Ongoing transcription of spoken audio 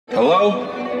Hello?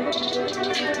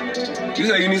 You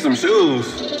say you need some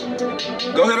shoes.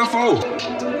 Go hit a four.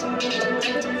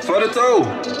 For the toe.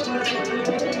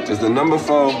 It's the number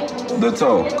four, the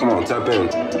toe. Come on, tap in.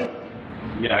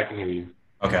 Yeah, I can hear you.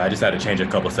 Okay, I just had to change a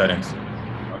couple settings.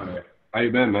 All right. How you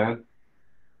been, man?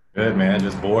 Good, man.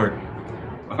 Just bored.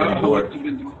 Pretty bored. What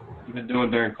you been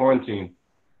doing during quarantine?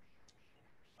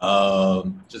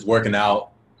 Just working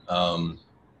out.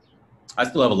 I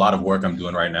still have a lot of work I'm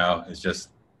doing right now. It's just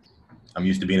I'm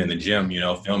used to being in the gym,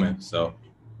 filming. So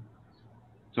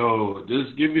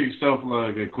just give yourself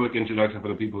like a quick introduction for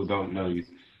the people who don't know you.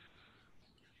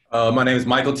 my name is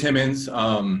Michael Timmins.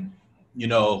 A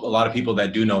lot of people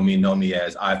that do know me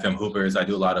as I Film Hoopers. I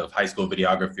do a lot of high school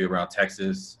videography around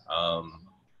Texas.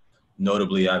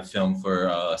 Notably, I've filmed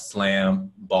for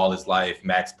Slam, Ballislife,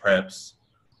 Max Preps.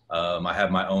 I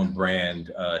have my own brand,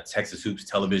 Texas Hoops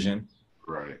Television,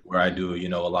 Right. where I do,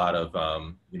 a lot of,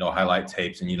 highlight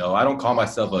tapes. And, I don't call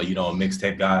myself a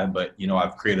mixtape guy, but,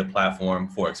 I've created a platform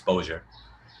for exposure.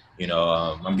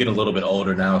 I'm getting a little bit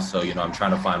older now, so, I'm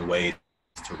trying to find ways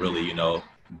to really,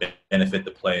 benefit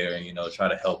the player and, try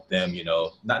to help them,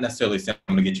 not necessarily say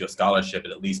I'm going to get you a scholarship,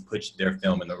 but at least put their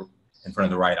film in front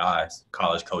of the right eyes,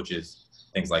 college coaches,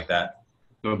 things like that.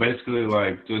 So basically,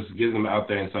 like, just getting them out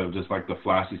there instead of just like the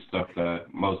flashy stuff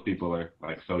that most people are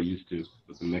like so used to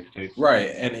with the mixtapes. Right,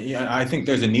 and I think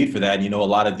there's a need for that. A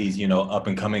lot of these, up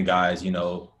and coming guys,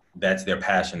 that's their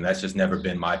passion. That's just never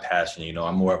been my passion.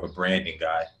 I'm more of a branding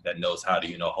guy that knows how to,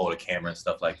 hold a camera and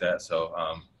stuff like that. So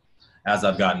as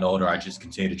I've gotten older, I just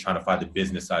continue to try to find the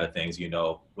business side of things.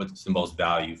 What's the most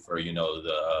value for,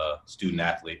 the student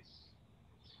athlete.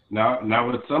 Now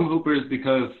with some hoopers,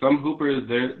 because some hoopers,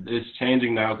 it's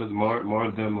changing now because more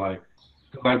of them like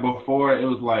before it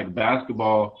was like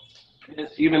basketball.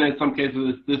 Even in some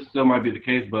cases, this still might be the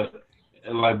case, but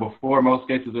like before, most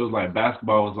cases it was like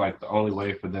basketball was like the only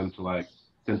way for them to like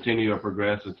continue or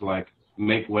progress or to like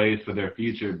make ways for their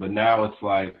future. But now it's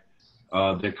like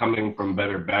they're coming from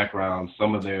better backgrounds.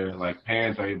 Some of their like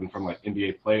parents are even from like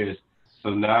NBA players. So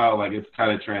now like it's kind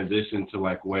of transitioned to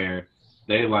like where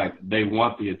they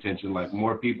want the attention. Like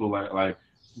more people are like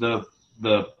the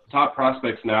top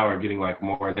prospects now are getting like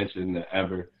more attention than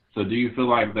ever. So do you feel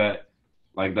like that,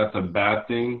 like that's a bad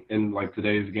thing in like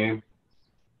today's game?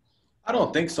 I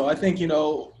don't think so. I think,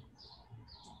 the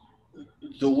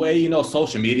way,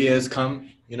 social media has come,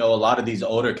 a lot of these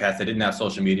older cats that didn't have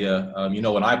social media,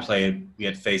 when I played, we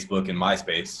had Facebook and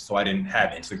MySpace. So I didn't have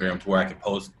Instagram to where I could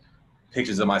post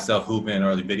pictures of myself hooping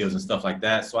or the videos and stuff like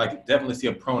that. So I could definitely see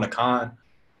a pro and a con.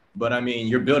 But I mean,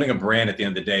 you're building a brand at the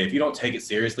end of the day. If you don't take it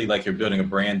seriously, like you're building a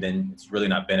brand, then it's really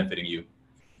not benefiting you.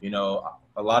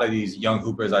 A lot of these young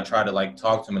hoopers, I try to like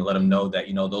talk to them and let them know that,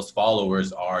 those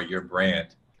followers are your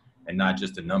brand and not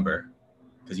just a number.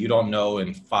 Because you don't know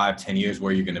in 5-10 years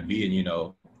where you're going to be. And, you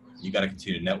got to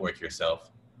continue to network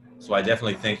yourself. So I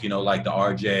definitely think, like the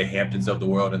RJ Hamptons of the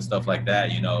world and stuff like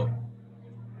that,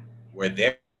 where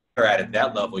they're at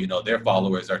that level, their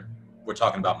followers are, we're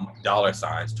talking about dollar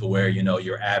signs to where,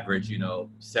 your average,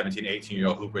 17,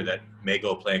 18-year-old hooper that may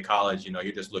go play in college,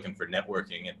 you're just looking for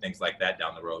networking and things like that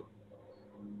down the road.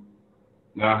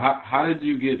 Now, how did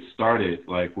you get started?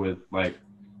 Like with like,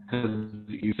 because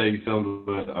you say you filmed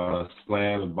with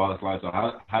Slam and Ballislife. So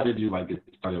how did you like get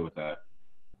started with that?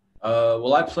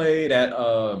 Well, I played at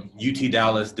UT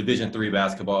Dallas Division III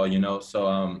basketball,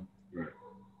 so Right.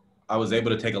 I was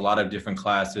able to take a lot of different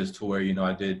classes to where,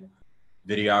 I did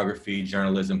videography,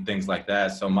 journalism, things like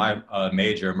that. So my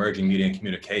major, emerging media and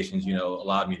communications,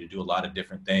 allowed me to do a lot of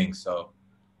different things. So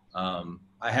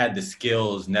I had the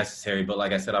skills necessary, but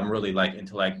like I said, I'm really like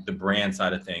into like the brand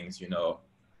side of things.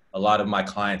 A lot of my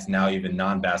clients now, even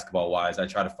non-basketball wise, I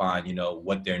try to find,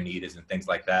 what their need is and things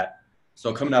like that.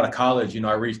 So coming out of college,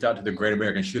 I reached out to the Great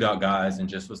American Shootout guys and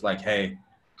just was like, hey,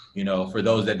 for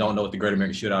those that don't know what the Great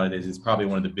American Shootout is, it's probably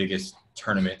one of the biggest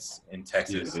tournaments in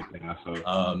Texas.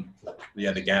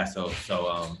 Yeah, the Gasso.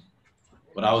 So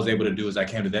what I was able to do is I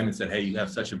came to them and said, hey, you have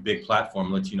such a big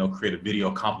platform. Let's, create a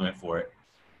video complement for it.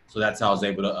 So that's how I was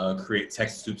able to create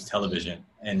Texas Hoops Television.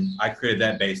 And I created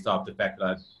that based off the fact that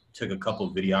I took a couple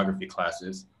of videography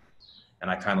classes and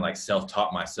I kind of like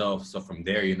self-taught myself. So from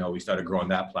there, we started growing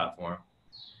that platform.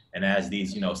 And as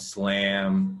these,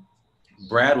 Slam,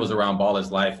 Brad was around,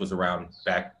 Ballislife was around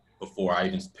back before I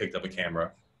even picked up a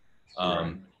camera.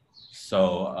 Right.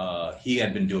 So he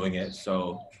had been doing it.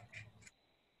 So,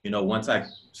 once I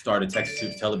started Texas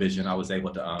Hoops Television, I was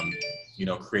able to,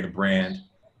 create a brand.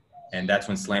 And that's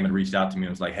when Slam had reached out to me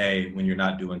and was like, hey, when you're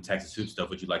not doing Texas Hoop stuff,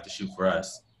 would you like to shoot for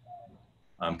us?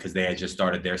 Because they had just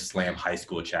started their Slam high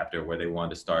school chapter where they wanted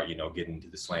to start, getting into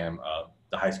the Slam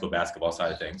the high school basketball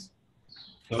side of things.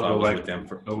 So I So was like, with them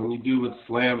for. so when you do with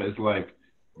Slam, it's like,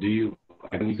 do you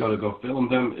like when you go film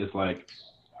them? It's like,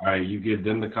 all right, you give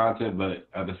them the content, but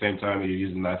at the same time, you're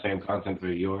using that same content for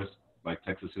yours, like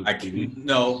Texas Hoops I TV. can't,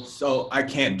 no, so I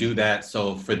can't do that.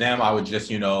 So for them, I would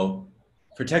just,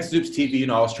 for Texas Hoops TV,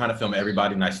 I was trying to film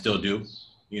everybody, and I still do.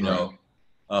 You Right.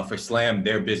 know, for Slam,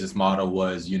 their business model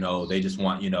was, they just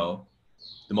want,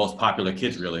 the most popular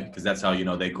kids really, because that's how,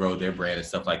 they grow their brand and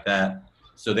stuff like that.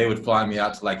 So they would fly me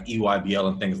out to like EYBL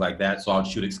and things like that. So I would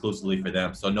shoot exclusively for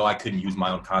them. So no, I couldn't use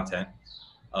my own content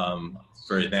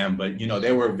for them, but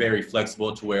they were very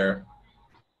flexible to where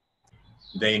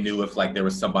they knew if like there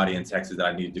was somebody in Texas that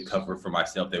I needed to cover for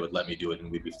myself, they would let me do it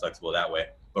and we'd be flexible that way.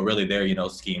 But really their,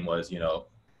 scheme was,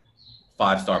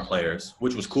 5-star players,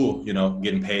 which was cool,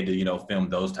 getting paid to, film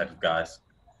those type of guys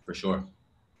for sure.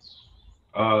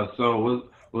 So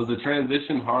was the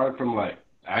transition hard from like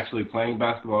actually playing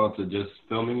basketball to just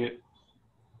filming it?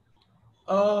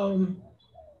 Because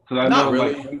I Not know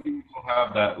really. like some people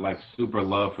have that like super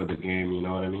love for the game. You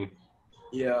know what I mean?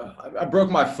 Yeah, I broke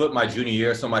my foot my junior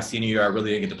year, so my senior year I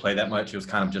really didn't get to play that much. It was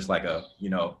kind of just like it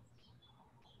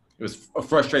was a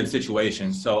frustrating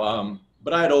situation. So,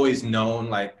 but I had always known,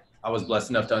 like, I was blessed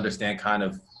enough to understand kind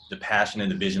of the passion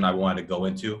and the vision I wanted to go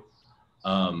into.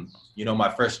 My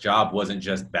first job wasn't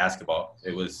just basketball.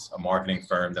 It was a marketing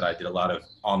firm that I did a lot of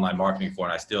online marketing for,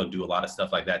 and I still do a lot of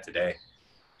stuff like that today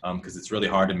because it's really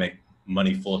hard to make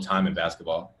money full-time in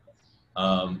basketball.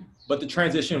 But the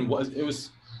transition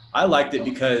I liked it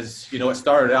because, it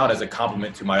started out as a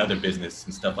compliment to my other business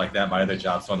and stuff like that, my other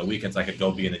jobs. So on the weekends, I could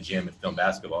go be in the gym and film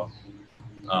basketball.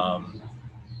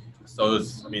 So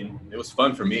it was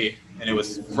fun for me, and it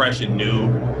was fresh and new.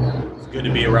 It was good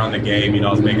to be around the game. I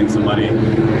was making some money.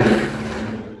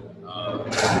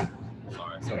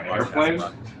 Sorry, some car passing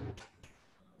by.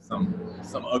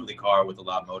 Some ugly car with a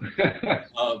loud motor.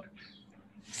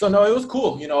 So no, it was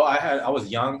cool. I was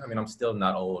young. I'm still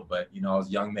not old, but I was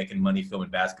young, making money filming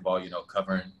basketball.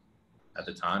 Covering at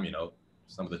the time,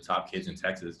 some of the top kids in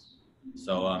Texas.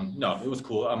 So no, it was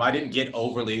cool. I didn't get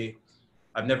overly.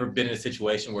 I've never been in a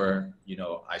situation where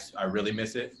I really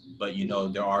miss it. But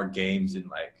there are games and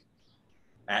like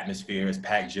atmospheres,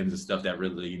 packed gyms and stuff that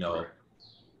really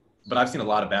But I've seen a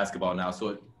lot of basketball now,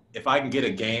 so if I can get a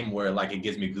game where like it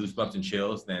gives me goosebumps and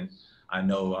chills, then I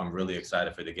know I'm really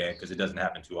excited for the game because it doesn't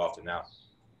happen too often now.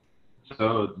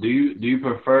 So do you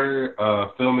prefer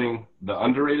filming the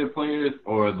underrated players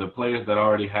or the players that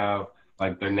already have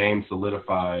like their name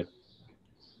solidified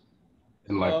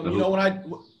in like the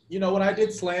when I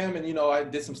did Slam and I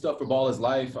did some stuff for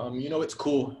Ballislife, it's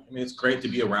cool. It's great to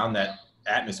be around that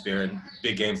atmosphere and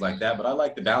big games like that, but I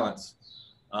like the balance.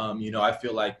 I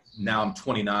feel like now I'm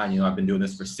 29, I've been doing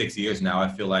this for 6 years now. I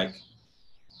feel like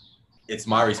it's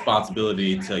my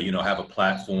responsibility to, have a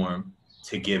platform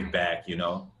to give back,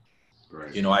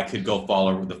 Right. I could go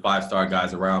follow the 5-star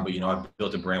guys around, but, I've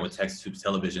built a brand with Texas Hoops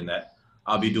Television that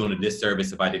I'll be doing a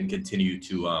disservice if I didn't continue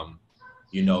to,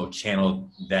 channel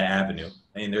that avenue.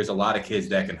 There's a lot of kids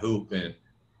that can hoop, and,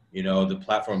 the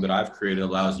platform that I've created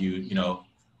allows you,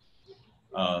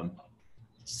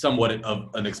 somewhat of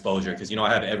an exposure because, I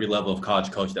have every level of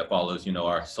college coach that follows,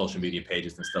 our social media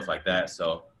pages and stuff like that.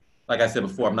 So like I said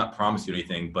before, I'm not promising you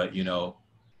anything, but,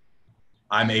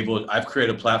 I've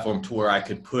created a platform to where I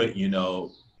could put,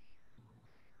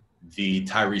 the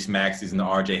Tyrese Maxeys and the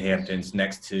RJ Hamptons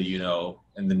next to,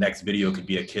 and the next video could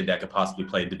be a kid that could possibly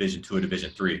play Division II or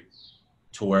Division III,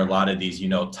 to where a lot of these,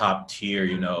 top tier,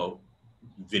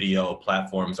 video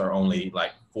platforms are only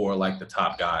like for like the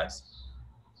top guys.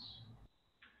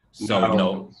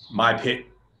 So, my pick,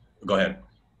 go ahead.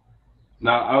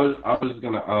 No, I was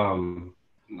gonna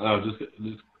no, just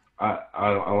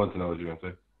I want to know what you're gonna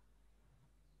say.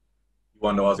 You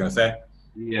want to know what I was gonna say?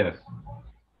 Yeah.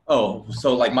 Oh,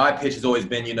 so like my pitch has always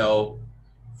been,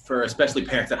 for especially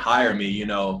parents that hire me,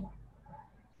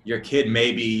 your kid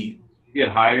maybe You get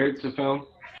hired to film?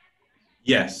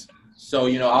 yes. So,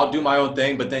 I'll do my own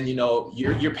thing, but then,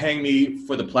 you're paying me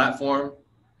for the platform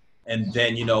and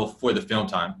then, for the film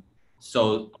time.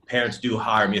 So parents do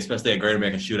hire me, especially at Great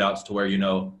American Shootouts, to where,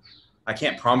 I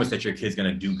can't promise that your kid's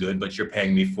going to do good, but you're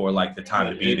paying me for like the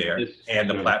time to be there and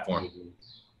the platform.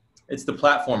 It's the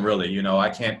platform really, I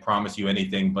can't promise you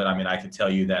anything, but I can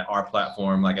tell you that our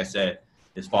platform, like I said,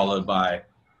 is followed by,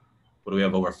 what do we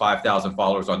have, over 5,000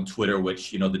 followers on Twitter,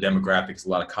 which, the demographics, a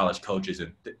lot of college coaches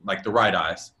and like the right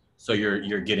eyes. So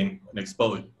you're getting an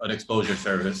exposure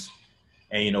service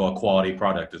and, a quality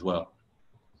product as well.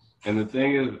 And the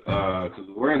thing is, because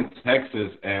we're in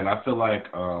Texas, and I feel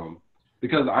like,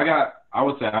 because I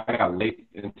would say I got late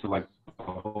into like the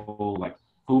whole like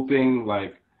hooping,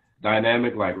 like,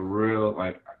 dynamic, like, real,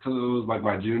 like, because it was, like,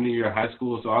 my junior year of high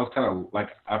school. So I was kind of, like,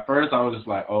 at first I was just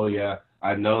like, oh, yeah,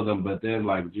 I know them. But then,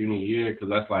 like, junior year, because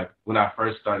that's, like, when I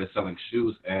first started selling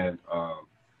shoes. And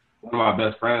one of my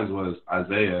best friends was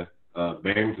Isaiah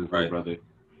Barrington's Right. brother.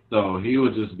 So he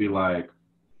would just be like,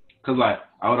 because, like,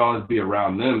 I would always be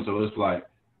around them. So it's like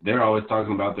they're always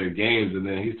talking about their games. And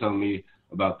then he's telling me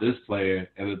about this player.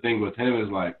 And the thing with him is,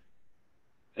 like,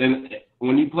 and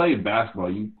when you play basketball,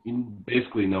 you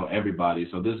basically know everybody.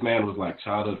 So this man was, like,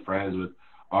 childhood friends with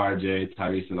RJ,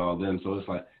 Tyrese, and all them. So it's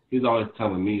like he's always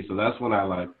telling me. So that's when I,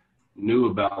 like, knew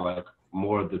about, like,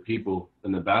 more of the people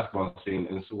in the basketball scene.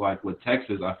 And so, like, with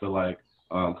Texas, I feel like,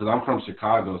 because I'm from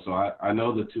Chicago, so I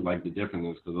know the two, like, the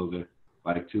differences, because those are,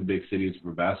 like, two big cities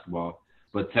for basketball.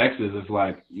 But Texas, it's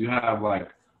like you have, like,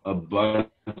 a bunch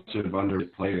of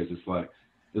underrated players. It's like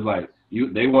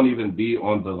they won't even be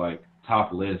on the, like,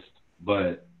 top list,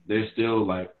 but they're still,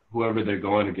 like, whoever they're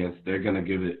going against, they're gonna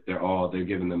give it their all. They're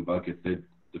giving them buckets. They're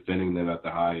defending them at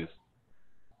the highest.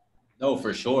 No,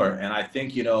 for sure. And I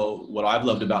think, you know, what I've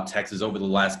loved about Texas over the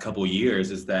last couple of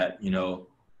years is that, you know,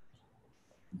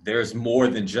 there's more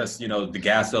than just, you know, the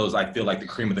Gassos, I feel like the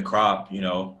cream of the crop, you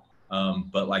know,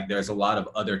 but, like, there's a lot of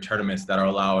other tournaments that are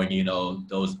allowing, you know,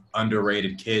 those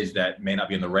underrated kids that may not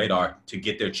be on the radar to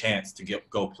get their chance to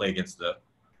go play against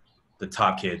the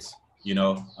top kids, you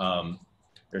know.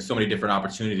 There's so many different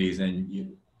opportunities,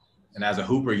 and as a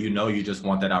hooper, you know, you just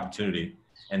want that opportunity.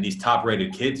 And these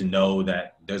top-rated kids know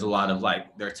that there's a lot of,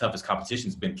 like, their toughest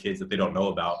competition's been kids that they don't know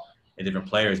about and different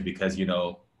players because, you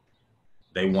know,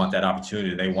 they want that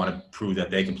opportunity. They want to prove that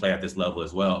they can play at this level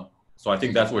as well. So I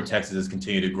think that's where Texas has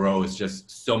continued to grow. It's just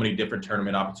so many different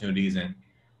tournament opportunities and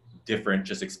different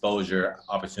just exposure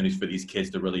opportunities for these kids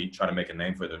to really try to make a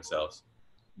name for themselves.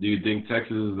 Do you think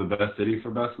Texas is the best city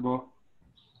for basketball?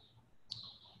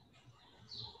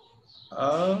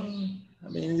 I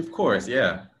mean, of course,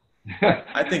 yeah.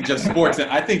 I think just sports.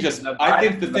 I think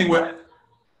the thing where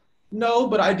no,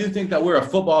 but I do think that we're a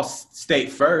football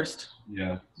state first.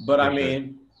 Yeah. But I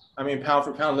mean, pound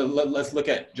for pound, let's look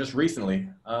at just recently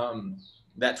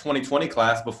that 2020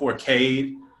 class before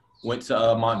Cade went to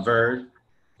Montverde.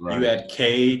 Right. You had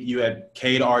Cade,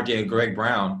 RJ, and Greg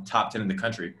Brown, top 10 in the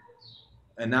country.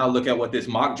 And now look at what this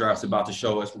mock draft's about to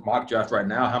show us. Mock draft right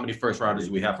now, how many first rounders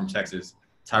do we have from Texas?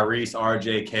 Tyrese,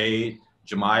 RJ, Cade,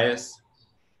 Jamias.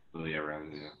 Oh, yeah, right,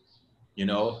 yeah. You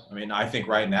know, I mean, I think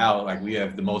right now, like, we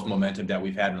have the most momentum that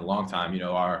we've had in a long time. You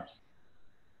know, our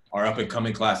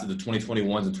up-and-coming classes, the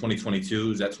 2021s and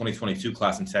 2022s, that 2022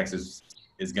 class in Texas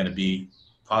is going to be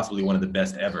possibly one of the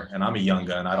best ever. And I'm a young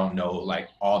gun. I don't know, like,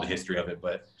 all the history of it,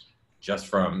 but just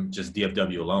from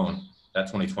DFW alone, that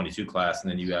 2022 class,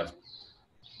 and then you have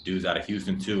dudes out of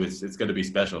Houston too, it's going to be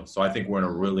special. So I think we're in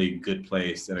a really good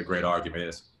place and a great argument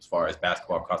as far as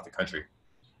basketball across the country.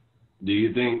 Do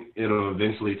you think it'll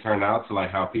eventually turn out to,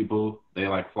 like, how people, they,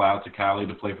 like, fly out to Cali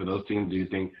to play for those teams? Do you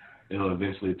think it'll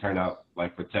eventually turn out,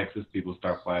 like, for Texas, people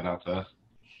start flying out to us?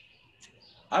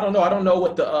 I don't know. I don't know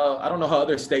I don't know how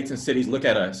other states and cities look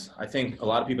at us. I think a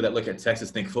lot of people that look at Texas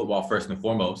think football first and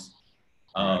foremost.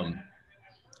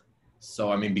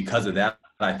 So, I mean, because of that,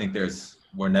 I think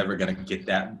we're never going to get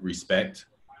that respect.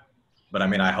 But I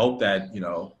mean, I hope that, you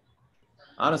know,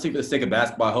 honestly, for the sake of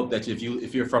basketball, I hope that if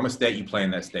you're from a state, you play in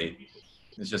that state.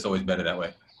 It's just always better that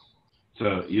way.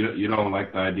 So you don't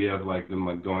like the idea of, like, them,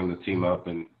 like, going to team up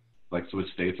and, like,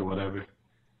 switch states or whatever?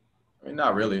 I mean,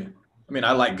 not really. I mean,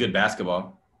 I like good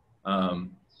basketball. I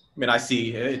mean, I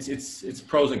see it's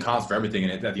pros and cons for everything,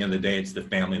 and at the end of the day, it's the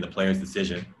family and the player's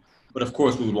decision. But of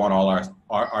course, we would want all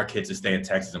our kids to stay in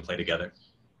Texas and play together.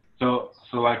 So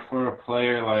like, for a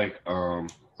player like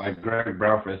Greg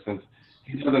Brown, for instance,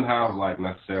 he doesn't have, like,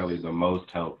 necessarily the most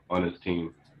help on his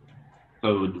team.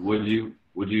 So would you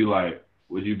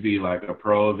be, like, a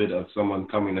pro of it, of someone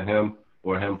coming to him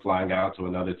or him flying out to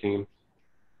another team?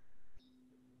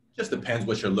 Just depends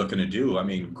what you're looking to do. I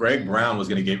mean, Greg Brown was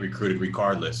going to get recruited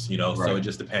regardless, you know, right. So it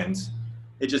just depends.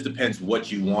 It just depends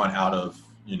what you want out of,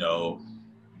 you know,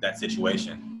 that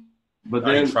situation. But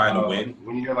then trying to win.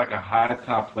 When you're, like, a high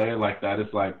top player like that,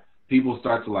 it's like people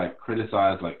start to, like,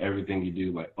 criticize, like, everything you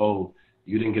do. Like, oh,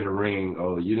 you didn't get a ring.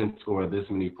 Oh, you didn't score this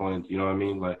many points. You know what I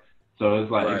mean? Like, so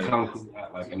it's like, right. It comes to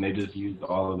that, like, and they just use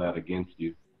all of that against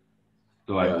you.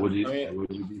 So, like, would you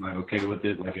be, like, okay with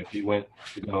it? Like, if he went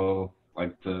to go,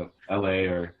 like, to LA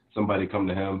or somebody come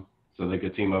to him so they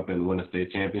could team up and win a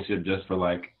state championship just for,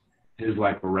 like, his,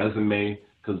 like, resume,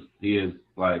 because he's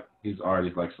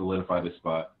already, like, solidified his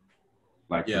spot.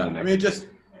 Like, yeah, I mean, it just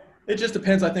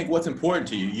depends, I think, what's important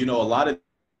to you. You know, a lot of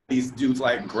these dudes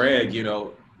like Greg, you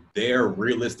know, their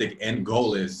realistic end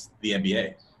goal is the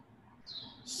NBA.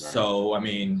 So, I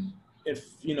mean,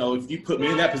 if you put me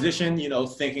in that position,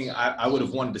 thinking I would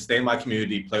have wanted to stay in my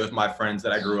community, play with my friends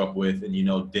that I grew up with, and,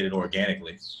 did it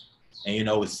organically. And,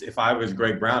 if I was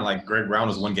Greg Brown, like Greg Brown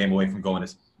was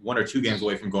one or two games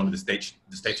away from going to the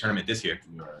state tournament this year.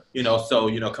 Right. So,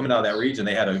 coming out of that region,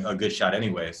 they had a good shot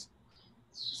anyways.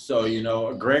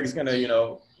 So, Greg's going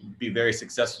to, be very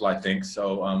successful, I think.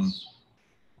 So,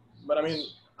 but I mean,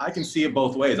 I can see it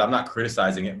both ways. I'm not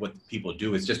criticizing it, what people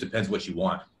do. It just depends what you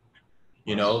want.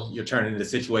 You're turning into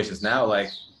situations now,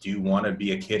 like, do you want to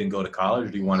be a kid and go to college,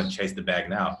 or do you want to chase the bag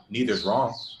now? Neither's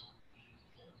wrong.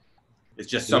 It's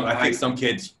just I think some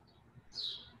kids,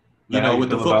 with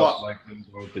the football. Like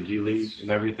with the G League and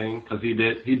everything, because he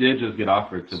did just get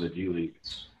offered to the G League.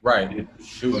 Right.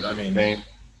 Shoot, I mean. Same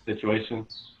situation.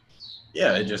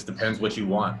 Yeah, it just depends what you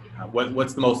want.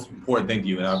 What's the most important thing to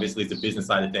you? And obviously, it's the business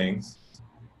side of things.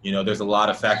 There's a lot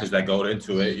of factors that go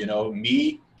into it.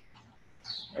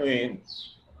 I mean,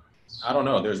 I don't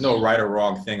know. There's no right or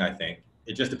wrong thing, I think.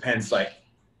 It just depends, like,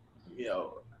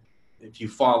 if you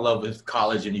fall in love with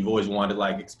college and you've always wanted,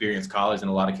 like, experience college, and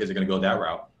a lot of kids are going to go that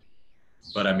route.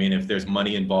 But, I mean, if there's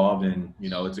money involved and,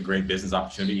 it's a great business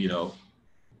opportunity,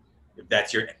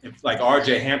 if like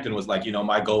RJ Hampton was like,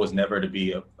 my goal was never to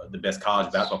be the best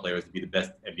college basketball player, was to be the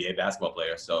best NBA basketball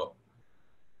player. So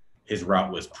his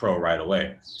route was pro right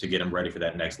away to get him ready for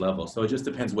that next level. So it just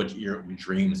depends what your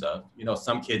dreams of.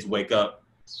 Some kids wake up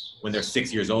when they're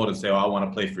 6 years old and say, oh, I want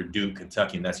to play for Duke,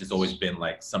 Kentucky. And that's just always been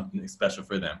like something special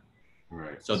for them.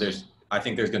 Right. So I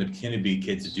think there's going to continue to be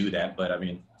kids to do that. But I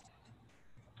mean,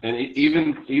 and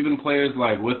even players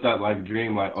like with that like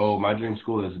dream, like, oh, my dream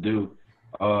school is Duke.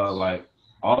 Like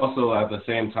also at the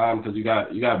same time, because you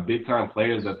got big time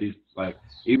players that these, like,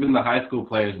 even the high school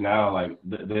players now, like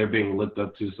they're being looked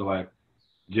up to. So like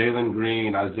Jalen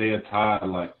Green, Isaiah Todd,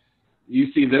 like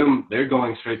you see them, they're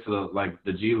going straight to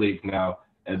the G League now.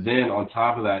 And then on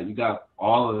top of that, you got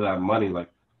all of that money, like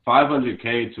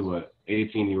 $500K to a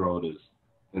 18-year-old is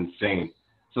insane.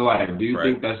 So like, do you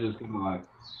think that's just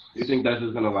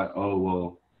gonna like, oh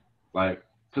well, like,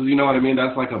 because you know what I mean?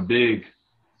 That's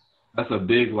a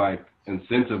big like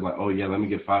incentive, like, oh yeah, let me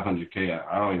get $500K.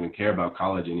 I don't even care about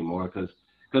college anymore, because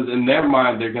in their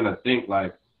mind they're gonna think,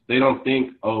 like, they don't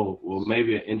think, oh well,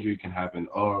 maybe an injury can happen,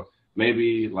 or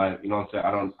maybe, like, you know what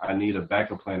I'm saying, I need a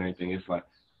backup plan or anything. It's like,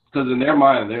 because in their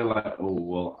mind they're like, oh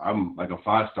well, I'm like a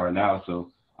 5-star now,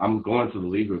 so I'm going to the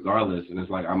league regardless, and it's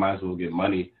like I might as well get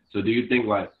money. So do you think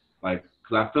like because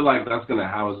I feel like that's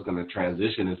how it's gonna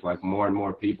transition. It's like more and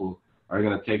more people are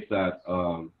gonna take that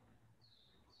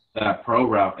pro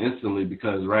route instantly,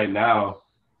 because right now,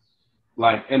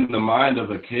 like, in the mind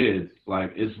of a kid,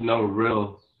 like, it's no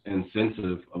real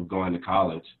incentive of going to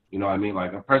college. You know what I mean?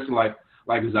 Like a person like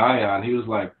Zion, he was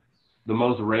like the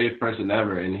most raved person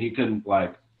ever, and he couldn't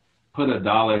like put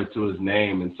 $1 to his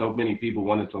name, and so many people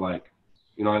wanted to, like,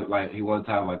 like he wanted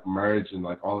to have like merch and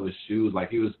like all of his shoes. Like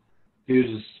he was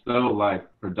just so like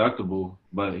productive,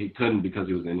 but he couldn't because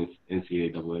he was in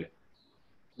NCAA.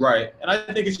 Right. And I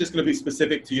think it's just going to be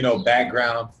specific to,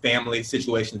 background, family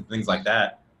situations, things like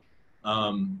that.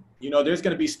 There's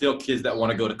going to be still kids that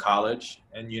want to go to college,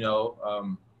 and,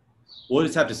 we'll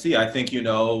just have to see. I think,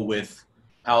 with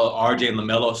how RJ and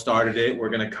LaMelo started it, we're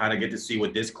going to kind of get to see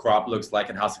what this crop looks like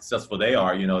and how successful they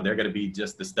are. They're going to be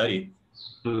just the study.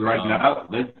 So right now,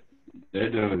 they're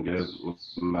doing good.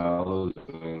 LaMelo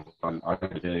and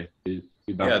RJ.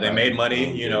 Yeah, they made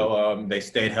money, they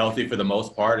stayed healthy for the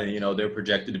most part, and, they're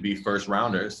projected to be first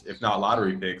rounders, if not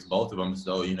lottery picks, both of them.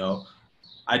 So,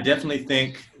 I definitely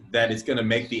think that it's going to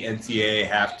make the NCAA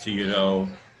have to,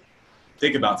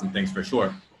 think about some things for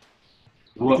sure.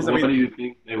 What do you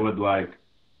think they would, like,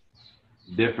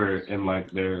 differ in,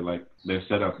 like, their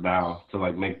setup now to,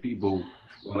 like, make people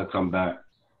want to come back?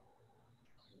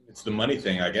 It's the money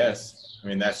thing, I guess. I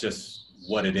mean, that's just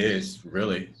what it is,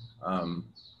 really.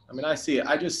 I see it.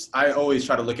 I always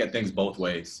try to look at things both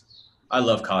ways. I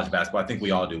love college basketball. I think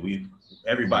we all do.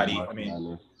 Everybody.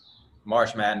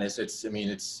 March Madness. It's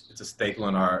a staple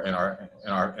in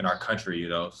our country.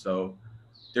 So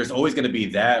there's always going to be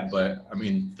that. But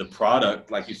the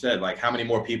product, like you said, like, how many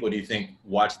more people do you think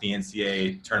watch the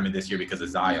NCAA tournament this year because of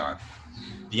Zion?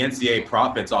 The NCAA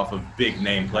profits off of big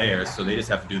name players, so they just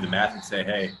have to do the math and say,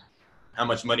 hey, how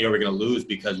much money are we going to lose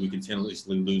because we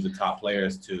continuously lose the top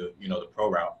players to, the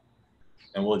pro route?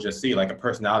 And we'll just see, like, a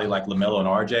personality like LaMelo and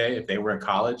RJ, if they were in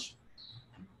college,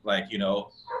 like,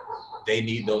 they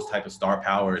need those type of star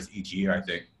powers each year, I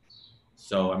think.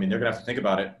 So, they're going to have to think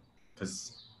about it,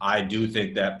 because I do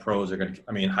think that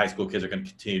high school kids are going to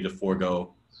continue to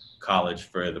forego college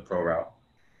for the pro route.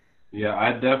 Yeah,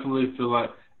 I definitely feel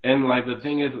like, and like the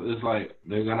thing is like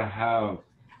they're gonna have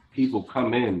people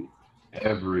come in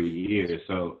every year,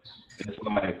 so it's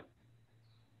like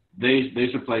they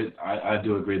should play. I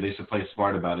do agree they should play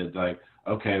smart about it. Like,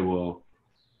 okay, well,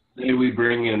 say we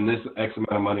bring in this X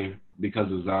amount of money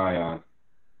because of Zion.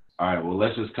 All right, well,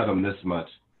 let's just cut them this much.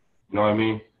 You know what I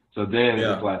mean? So then it's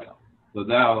Yeah. like, so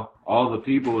now all the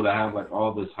people that have like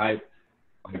all this hype,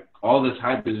 like all this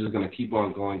hype is just gonna keep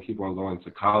on going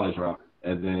to college route,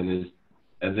 and then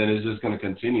it's just gonna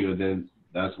continue, and then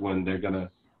that's when they're gonna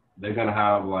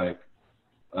have like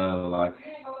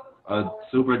a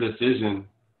super decision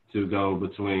to go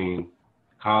between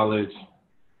college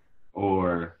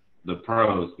or the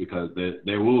pros because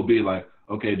there will be like,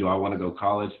 okay, do I want to go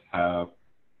college, have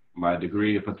my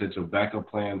degree, a potential backup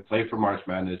plan, play for March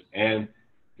Madness, and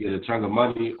get a chunk of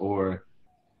money, or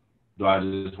do I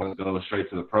just want to go straight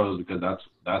to the pros because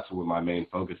that's what my main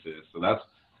focus is. So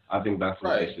I think that's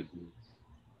what they Right. should do.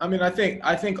 I mean, I think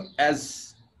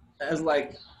as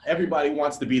like everybody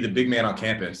wants to be the big man on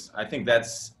campus. I think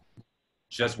that's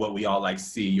just what we all like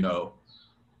see,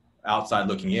 outside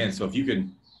looking in. So if you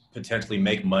can potentially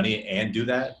make money and do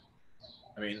that,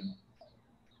 I mean,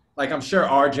 like I'm sure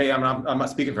RJ, I'm not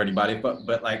speaking for anybody, but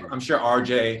like I'm sure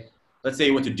RJ, let's say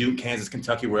he went to Duke, Kansas,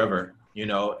 Kentucky, wherever,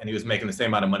 and he was making the same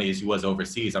amount of money as he was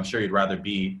overseas. I'm sure he'd rather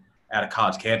be at a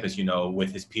college campus,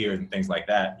 with his peers and things like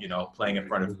that, playing in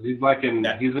front of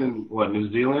that. He's in what,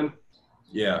 New Zealand?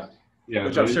 Yeah. Yeah,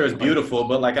 Which so I'm sure is he's like, beautiful,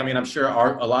 but like, I mean, I'm sure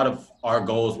a lot of our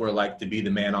goals were like to be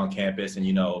the man on campus and,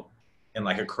 in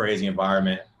like a crazy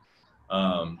environment,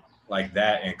 like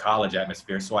that in college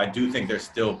atmosphere. So I do think there's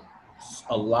still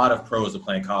a lot of pros of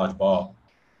playing college ball.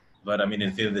 But I mean,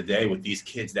 at the end of the day, with these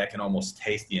kids that can almost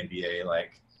taste the NBA,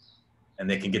 like, and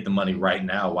they can get the money right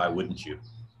now, why wouldn't you?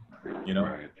 You know?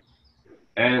 right.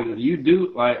 And you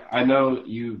do like, I know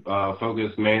you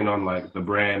focus main on like the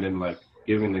brand and like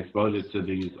giving exposure to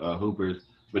these hoopers,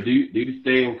 but do you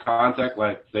stay in contact?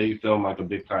 Like, say you film like a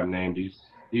big time name, do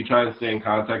you try to stay in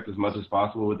contact as much as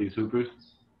possible with these hoopers?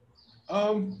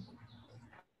 Um,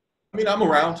 I mean, I'm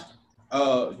around.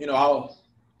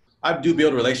 I do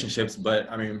build relationships, but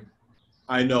I mean,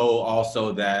 I know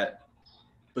also that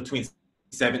between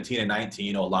 17 and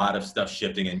 19, a lot of stuff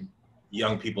shifting in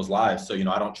young people's lives. So,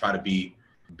 I don't try to be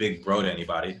big bro to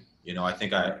anybody. I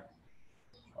think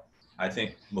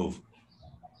move.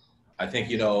 I think,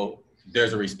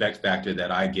 there's a respect factor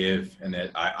that I give and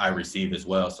that I receive as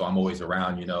well. So I'm always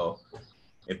around,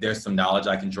 if there's some knowledge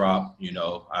I can drop,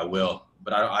 I will,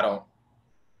 but I don't,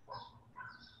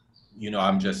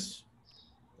 I'm just,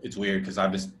 it's weird because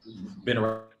I've just been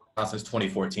around since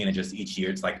 2014 and just each year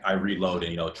it's like I reload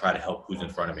and, try to help who's in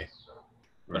front of me.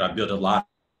 But I built a lot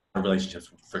of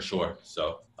relationships for sure.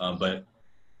 So, but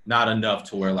not enough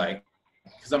to where like,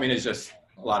 because I mean, it's just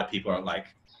a lot of people are like,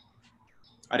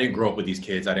 I didn't grow up with these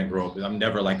kids. I'm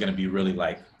never like going to be really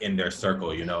like in their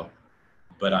circle,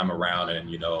 but I'm around and,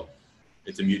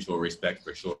 it's a mutual respect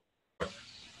for sure.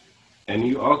 And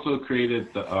you also created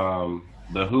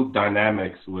the hoop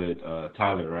dynamics with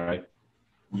Tyler, right?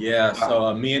 Yeah.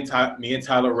 So me and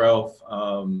Tyler Relph,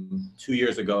 2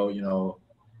 years ago,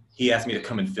 he asked me to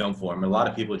come and film for him. A lot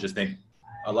of people just think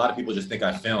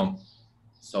I film.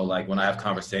 So like when I have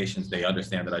conversations, they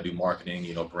understand that I do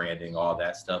marketing, branding, all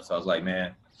that stuff. So I was like,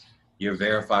 man, you're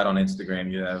verified on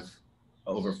Instagram. You have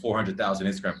over 400,000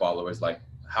 Instagram followers. Like,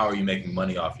 how are you making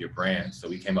money off your brand? So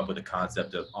we came up with the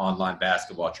concept of online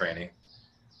basketball training.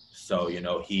 So,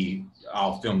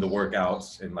 I'll film the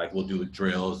workouts and like, we'll do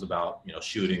drills about,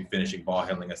 shooting, finishing, ball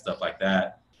handling and stuff like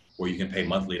that, where you can pay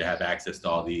monthly to have access to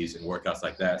all these and workouts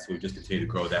like that. So we just continue to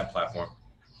grow that platform.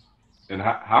 And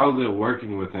how is it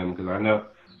working with him? Because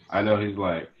I know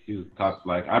he's top.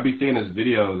 Like I be seeing his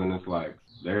videos, and it's like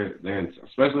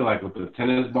especially like with the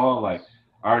tennis ball. Like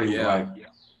I already Yeah.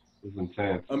 it's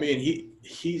intense. I mean,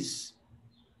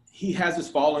 he has his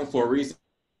following for a reason.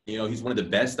 He's one of the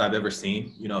best I've ever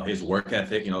seen. His work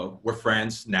ethic. We're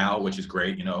friends now, which is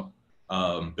great. Built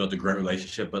a great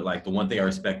relationship. But like the one thing I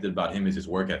respected about him is his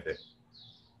work ethic.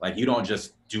 Like you don't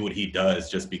just do what he does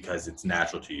just because it's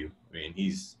natural to you. I mean,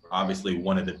 he's obviously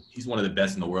one of the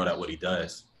best in the world at what he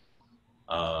does.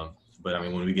 But I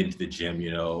mean, when we get into the gym,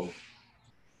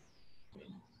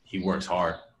 he works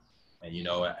hard, and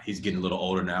he's getting a little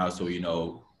older now, so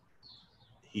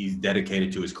he's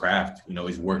dedicated to his craft.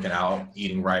 He's working out,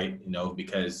 eating right,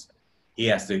 because he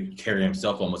has to carry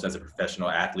himself almost as a professional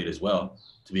athlete as well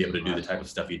to be able to do the type of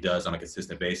stuff he does on a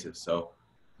consistent basis. So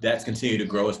that's continued to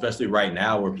grow, especially right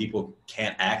now where people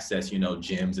can't access,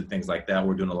 gyms and things like that.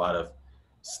 We're doing a lot of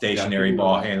stationary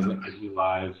ball handling. IG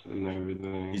lives and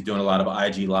everything. He's doing a lot of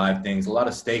IG live things, a lot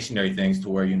of stationary things to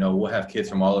where, we'll have kids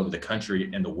from all over the country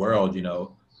and the world,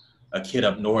 a kid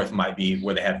up north might be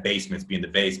where they have basements, be in the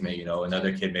basement,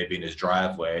 another kid may be in his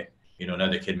driveway,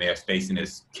 another kid may have space in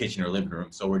his kitchen or living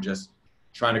room. So we're just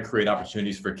trying to create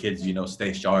opportunities for kids,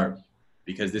 stay sharp,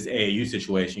 because this AAU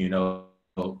situation, in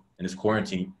this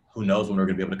quarantine, who knows when we're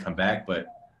going to be able to come back. But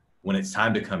when it's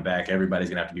time to come back, everybody's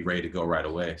going to have to be ready to go right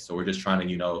away. So we're just trying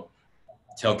to,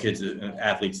 tell kids and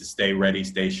athletes to stay ready,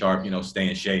 stay sharp, stay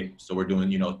in shape. So we're doing,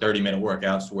 30-minute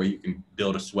workouts where you can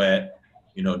build a sweat,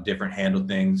 different handle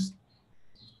things,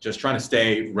 just trying to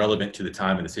stay relevant to the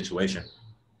time and the situation.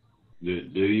 Do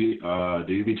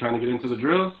you be trying to get into the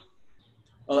drills?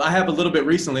 I have a little bit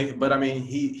recently, but I mean,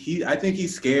 I think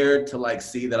he's scared to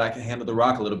see that I can handle the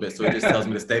rock a little bit. So he just tells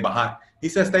me to stay behind. He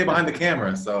says, stay behind the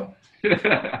camera. So,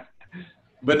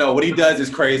 but no, what he does is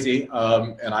crazy.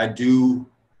 And I do,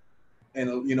 and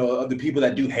of the people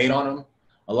that do hate on him,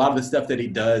 a lot of the stuff that he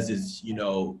does is,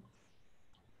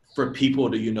 for people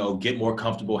to, get more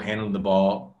comfortable handling the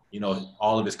ball,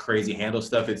 all of his crazy handle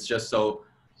stuff. It's just so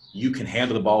you can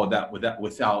handle the ball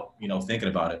without thinking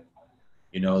about it.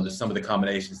 There's some of the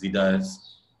combinations he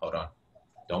does. Hold on.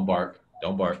 Don't bark.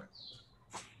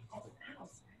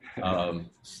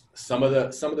 Some of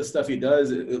the stuff he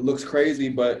does, it looks crazy,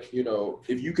 but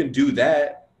if you can do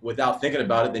that without thinking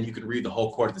about it, then you can read the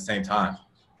whole court at the same time.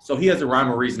 So he has a rhyme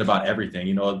or reason about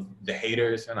everything. The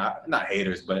haters, and not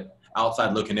haters, but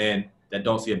outside looking in that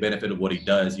don't see a benefit of what he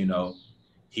does,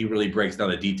 he really breaks down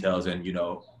the details, and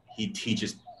he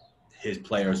teaches his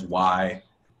players why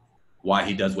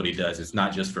he does what he does. It's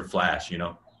not just for flash,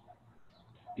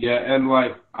 Yeah, and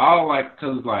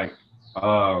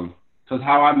cause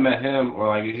how I met him, or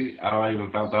I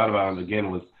even found out about him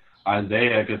again, was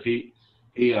Isaiah, because he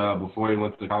before he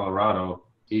went to Colorado,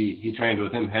 he trained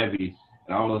with him heavy,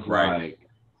 and I was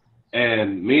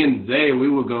and me and Zay, we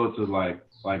would go to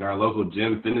our local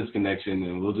gym, Fitness Connection,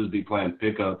 and we'll just be playing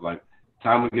pickup.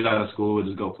 Time we get out of school, we'll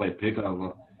just go play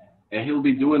pickup, and he'll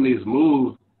be doing these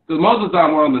moves. Because most of the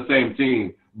time we're on the same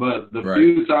team, but the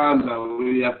few times that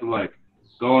we have to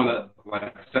go on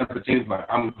separate teams,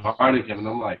 I'm guarding him, and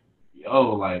I'm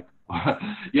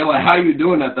yo, how you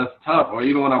doing that? That's tough. Or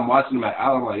even when I'm watching him at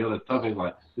Allen, I'm like, yo, that's tough. And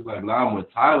he's like, nah, I'm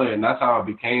with Tyler, and that's how I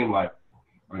became a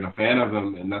fan of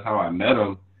him, and that's how I met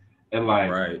him. And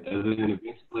and then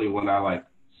eventually when I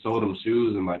sold him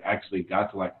shoes and actually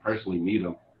got to personally meet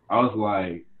him, I was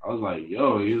like,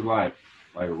 yo, he's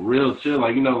real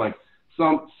chill.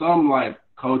 Some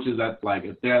coaches that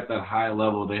if they're at that high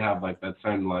level, they have that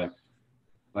certain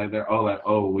they're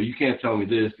well, you can't tell me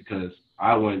this because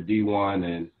I went D1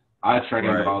 and I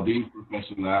trained all these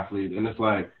professional athletes, and it's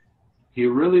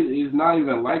he's not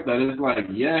even like that. It's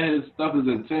his stuff is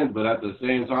intense, but at the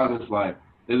same time it's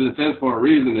it's intense for a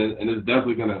reason, and it's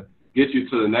definitely gonna get you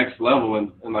to the next level.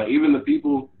 And even the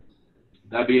people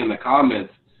that be in the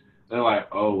comments, they're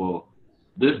oh, well,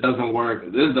 this doesn't work.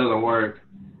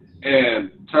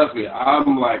 And trust me,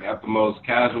 I'm at the most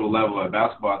casual level of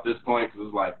basketball at this point, because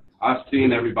it's I've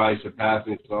seen everybody surpass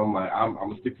me, so I'm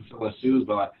gonna stick to selling shoes.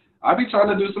 But I be trying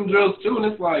to do some drills too, and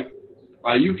it's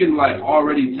you can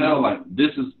already tell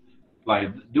this is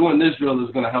doing this drill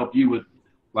is gonna help you with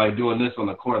doing this on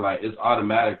the court. It's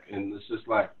automatic, and it's just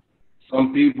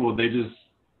some people, they just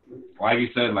you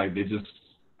said, they just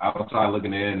outside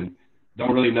looking in and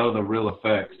don't really know the real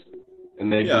effects,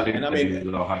 and they just think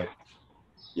it's all hype.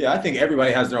 Yeah, I think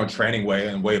everybody has their own training way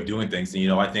and way of doing things.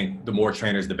 And, I think the more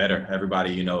trainers, the better.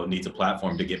 Everybody, needs a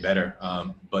platform to get better.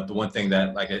 But the one thing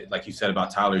that, like you said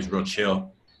about Tyler, is real chill.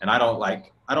 And I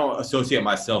don't associate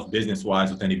myself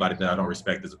business-wise with anybody that I don't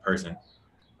respect as a person.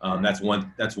 That's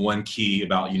one key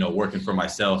about, working for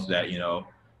myself, that,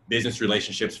 business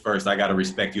relationships first. I got to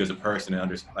respect you as a person and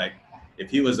understand. If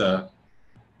he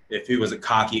was a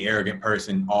cocky, arrogant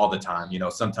person all the time,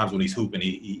 sometimes when he's hooping,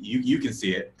 you can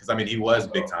see it, because he was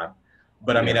big time.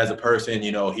 But as a person,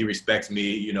 he respects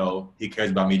me, he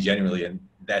cares about me genuinely, and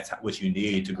that's what you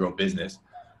need to grow business.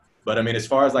 But as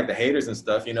far as the haters and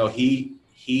stuff,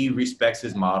 he respects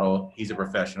his model. He's a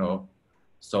professional.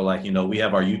 So we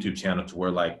have our YouTube channel to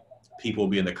where people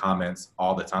will be in the comments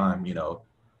all the time,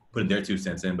 putting their 2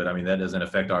 cents in. But that doesn't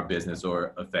affect our business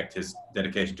or affect his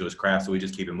dedication to his craft. So we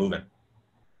just keep it moving.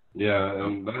 Yeah,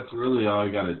 and that's really all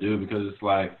you got to do, because it's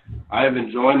I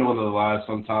even joined one of the lives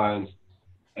sometimes,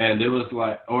 and it was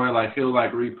he'll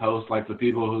repost the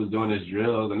people who's doing his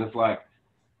drills, and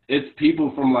it's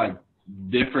people from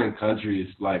different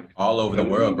countries, all over the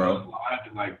world, bro.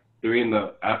 Live at 3 in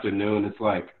the afternoon, it's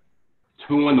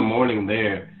 2 in the morning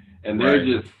there, and they're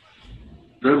just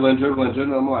dribbling.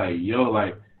 I'm like, yo,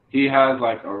 like he has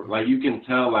like you can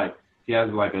tell like he has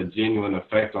like a genuine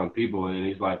effect on people, and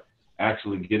he's like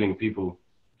actually getting people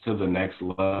to the next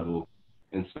level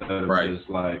instead of just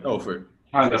like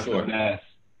trying to sure. finesse.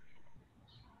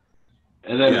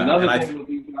 And then another thing with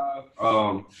these guys,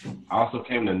 I also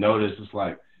came to notice is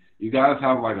like you guys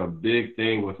have like a big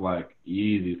thing with like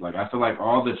Yeezys. Like I feel like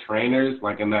all the trainers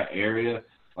like in that area,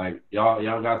 like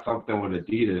y'all got something with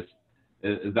Adidas.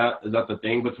 Is that the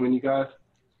thing between you guys?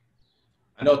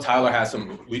 I know Tyler has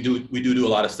some. We do a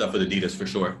lot of stuff with Adidas for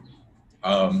sure,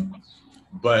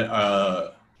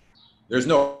 but there's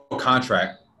no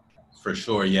contract for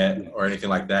sure yet or anything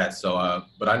like that. So,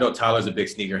 but I know Tyler's a big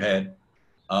sneakerhead.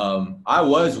 I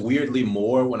was weirdly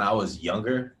more when I was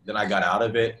younger. Then I got out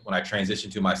of it when I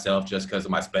transitioned to myself just because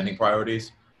of my spending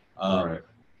priorities. Right.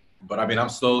 But I mean, I'm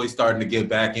slowly starting to get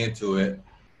back into it.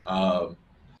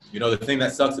 You know, the thing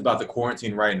that sucks about the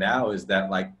quarantine right now is that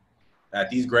like at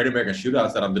these Great American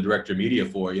Shootouts that I'm the director of media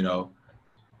for, you know,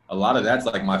 a lot of that's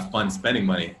like my fun spending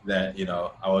money that, you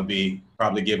know, I would be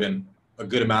probably giving a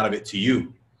good amount of it to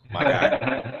you, my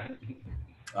guy,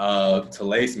 to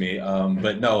lace me.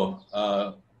 But no,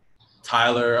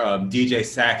 Tyler, DJ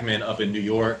Sackman up in New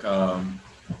York,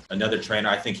 another trainer.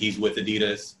 I think he's with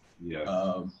Adidas.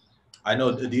 Yeah. I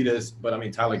know Adidas, but I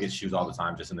mean, Tyler gets shoes all the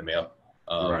time just in the mail.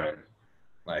 Right.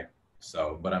 Like,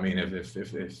 so, but I mean, if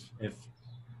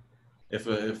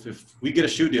we get a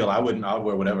shoe deal, I would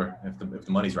wear whatever if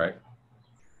the money's right.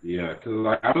 Yeah, because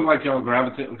like I feel like y'all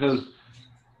gravitate because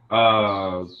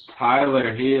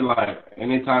Tyler, he like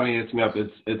anytime he hits me up,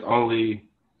 it's only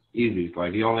Yeezys.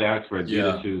 Like he only asks for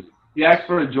Adidas shoes. He asked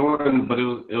for a Jordan, but it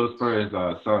was for his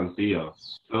son Theo.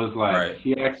 So it's like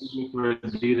he asked me for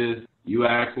Adidas, you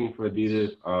asked me for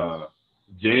Adidas.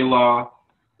 J Law,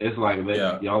 it's like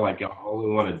y'all only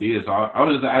want Adidas. So I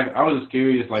was just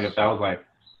curious like if that was like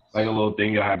a little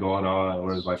thing you had going on,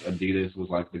 or it's like Adidas was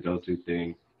like the go-to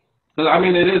thing. Because I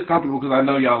mean, it is comfortable because I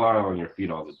know y'all are on your feet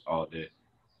all day.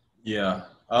 Yeah.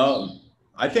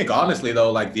 I think honestly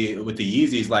though, like with the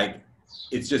Yeezys, like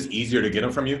it's just easier to get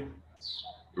them from you.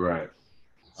 Right.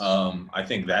 I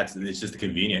think it's just the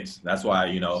convenience. That's why,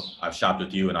 you know, I've shopped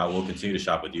with you and I will continue to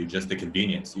shop with you. Just the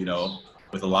convenience, you know,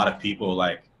 with a lot of people,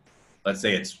 like, let's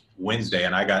say it's Wednesday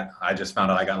and I just found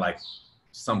out I got like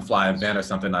some fly event or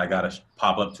something I got to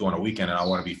pop up to on a weekend and I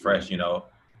want to be fresh, you know,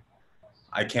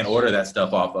 I can't order that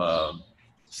stuff off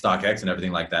StockX and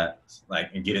everything like that,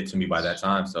 like, and get it to me by that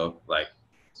time. So like,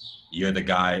 you're the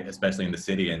guy, especially in the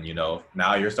city. And, you know,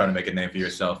 now you're starting to make a name for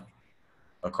yourself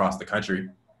across the country.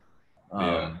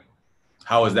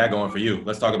 How is that going for you?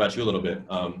 Let's talk about you a little bit.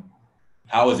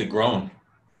 How has it grown?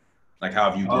 Like, how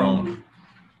have you grown?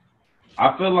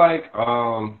 I feel like,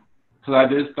 cause I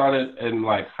did start it in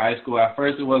like high school. At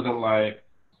first it wasn't like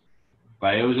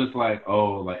it was just like,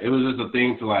 it was just a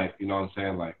thing to like, you know what I'm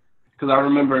saying? Like, cause I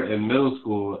remember in middle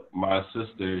school, my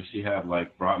sister, she had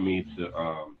like brought me to,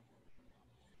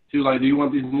 she was like, do you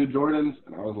want these new Jordans?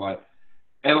 And I was like,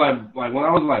 and like when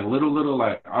I was like little,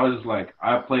 like I was just like,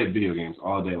 I played video games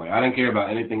all day. Like I didn't care about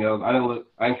anything else. I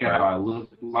didn't care how I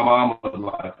looked. My mom would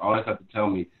like always have to tell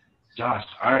me, Josh,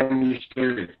 iron your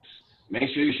shirts. Make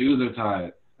sure your shoes are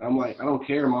tied. I'm like, I don't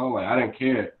care, Mom. Like I didn't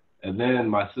care. And then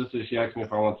my sister, she asked me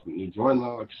if I wanted some new Jordans. I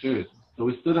was like, sure. So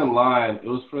we stood in line. It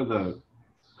was for the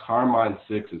Carmine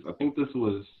 6s. I think this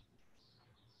was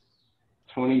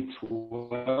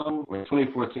 2012 or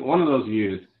 2014, one of those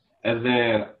years. And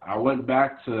then I went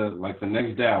back to, like, the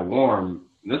next day I wore them.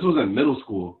 This was in middle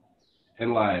school.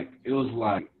 And, like, it was,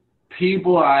 like,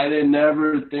 people I didn't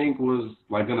never think was,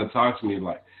 like, going to talk to me.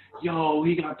 Like, yo,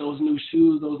 he got those new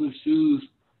shoes.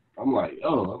 I'm like,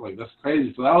 that's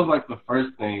crazy. So that was, like, the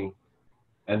first thing.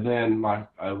 And then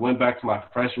I went back to my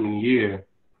freshman year.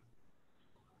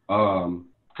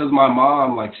 Because my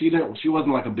mom, like, she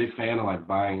wasn't, like, a big fan of, like,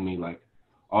 buying me, like,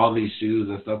 all these shoes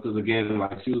and stuff. Because, again,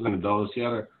 like, she was an adult. She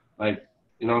had her, like,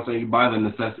 you know what I'm saying? You buy the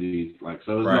necessities. Like,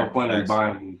 so there's no point in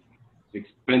buying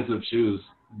expensive shoes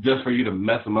just for you to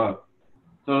mess them up.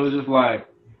 So it was just like,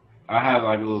 I had,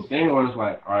 like, a little thing where it's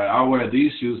like, all right, I'll wear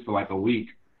these shoes for, like, a week.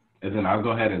 And then I'll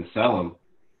go ahead and sell them.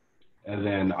 And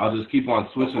then I'll just keep on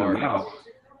switching them out.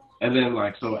 And then,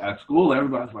 like, so at school,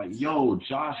 everybody's like, yo,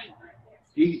 Josh,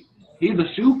 he's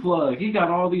a shoe plug. He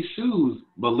got all these shoes.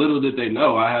 But little did they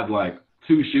know I had, like,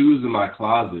 2 shoes in my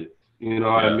closet. You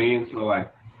know what I mean? So,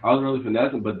 like, I was really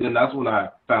finessing. But then that's when I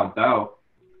found out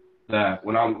that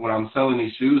when I'm selling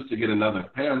these shoes to get another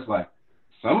pair, it's like,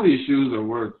 some of these shoes are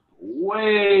worth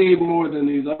way more than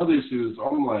these other shoes. So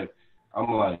I'm like,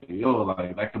 yo,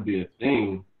 like, that could be a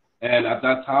thing. And at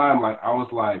that time, like, I was,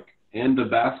 like, into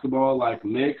basketball, like,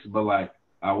 mix, but, like,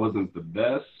 I wasn't the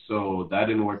best, so that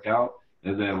didn't work out.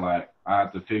 And then like I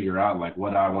had to figure out like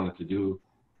what I wanted to do.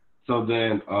 So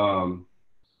then,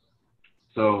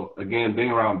 so again,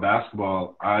 being around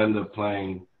basketball, I ended up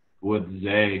playing with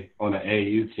Zay on the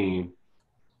AU team.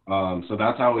 So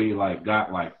that's how we like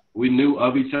got like we knew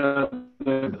of each other,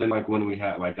 but then like when we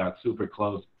had like got super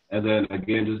close, and then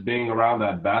again just being around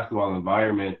that basketball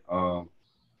environment,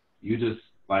 you just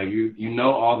like you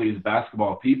know all these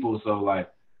basketball people. So like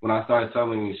when I started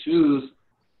selling these shoes,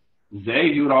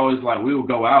 Zay, he would always like we would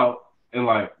go out and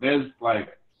like there's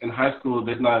like in high school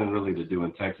there's nothing really to do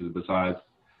in Texas besides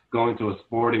going to a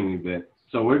sporting event.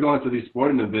 So we're going to these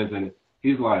sporting events and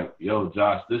he's like, yo,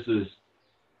 Josh, this is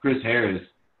Chris Harris.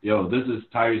 Yo, this is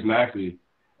Tyrese Maxey.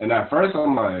 And at first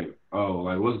I'm like, oh,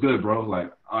 like what's good, bro?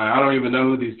 Like I don't even know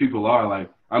who these people are.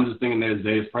 Like I'm just thinking they're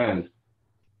Zay's friends.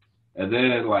 And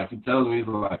then like he tells me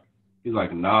he's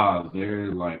like, nah,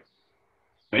 they're like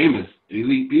famous,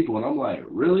 elite people. And I'm like,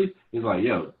 really? He's like,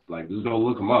 yo, like just go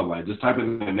look them up. Like just type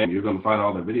in their name, you're gonna find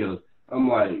all their videos. I'm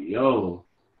like, yo.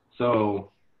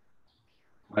 So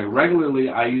like regularly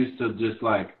I used to just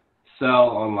like sell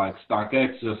on like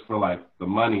StockX just for like the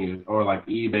money or like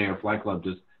eBay or Flight Club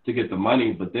just to get the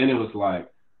money. But then it was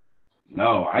like,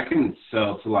 no, I can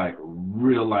sell to like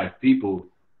real life people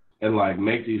and like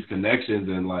make these connections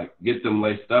and like get them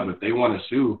laced up. If they want a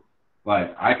shoe,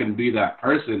 like I can be that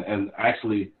person and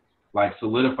actually like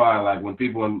solidify, like when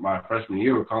people in my freshman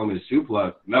year were calling me the shoe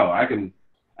plug, no, I can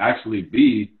actually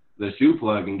be the shoe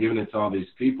plug and giving it to all these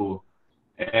people.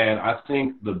 And I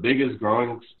think the biggest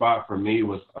growing spot for me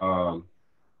was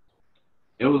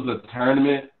it was a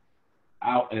tournament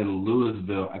out in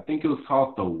Louisville. I think it was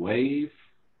called the Wave.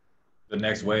 The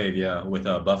next wave, yeah, with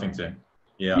Buffington.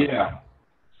 Yeah. Yeah.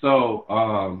 So,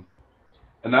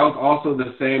 and that was also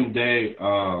the same day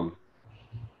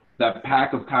that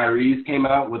pack of Kyries came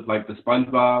out with like the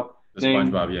SpongeBob thing.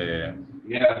 SpongeBob, yeah.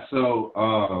 Yeah, so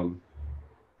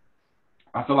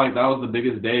I feel like that was the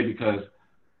biggest day because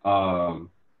I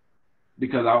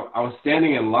was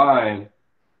standing in line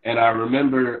and I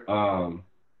remember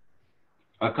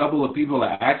a couple of people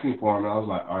that asked me for them, and I was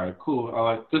like, all right, cool. I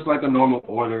like just like a normal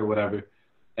order or whatever.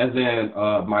 And then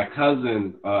my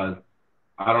cousin,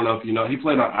 I don't know if you know, he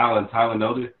played on Island, Tyler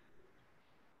Relph.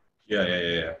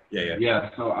 Yeah. Yeah,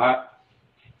 so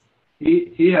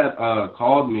he had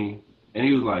called me and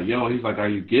he was like, yo, he's like, are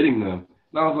you getting them?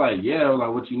 And I was like, yeah. I was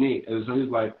like, what you need? And so he's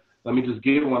like, let me just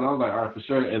get one. I was like, all right, for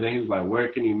sure. And then he was like, where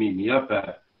can you meet me up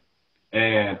at?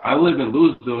 And I live in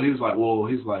Louisville. He was like, well,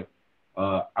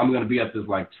 I'm going to be at this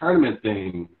like tournament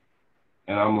thing.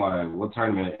 And I'm like, what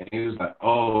tournament? And he was like,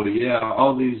 oh yeah,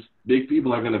 all these big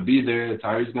people are going to be there.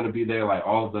 Tyree's going to be there. Like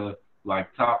all the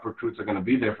like top recruits are going to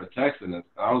be there for Texas. And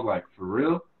I was like, for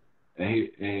real? And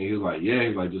he was like, yeah.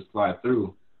 He's like, just fly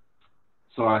through.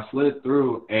 So I slid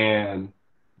through, and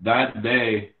that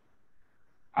day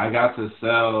I got to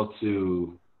sell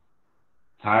to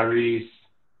Tyrese,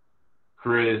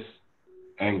 Chris,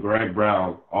 and Greg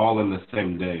Brown all in the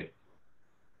same day.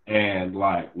 And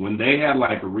like when they had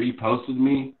like reposted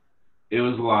me, it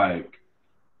was like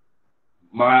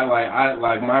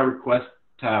my request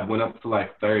tab went up to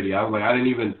like 30. I was like, I didn't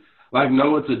even like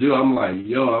know what to do. I'm like,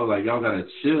 yo, I was like, y'all gotta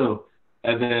chill.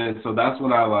 And then so that's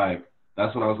when I was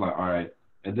like, all right.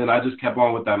 And then I just kept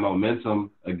on with that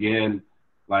momentum again.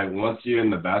 Like once you're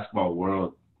in the basketball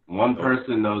world, one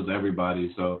person knows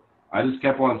everybody. So I just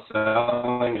kept on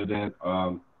selling, and then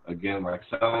again, like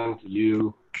selling to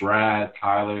you, Brad,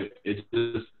 Tyler. It's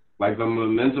just like the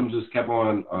momentum just kept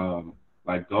on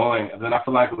like going. And then I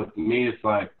feel like with me, it's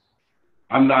like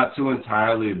I'm not too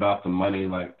entirely about the money.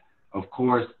 Like, of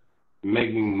course,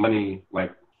 making money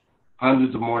like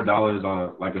hundreds of more dollars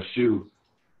on a shoe.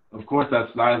 Of course,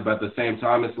 that's nice, but at the same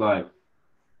time, it's like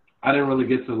I didn't really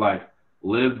get to like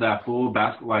live that full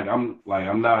basketball. I'm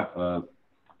not a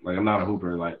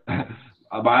hooper. Like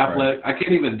my athletic, I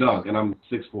can't even dunk, and I'm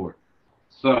 6'4".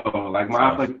 So like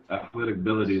my athletic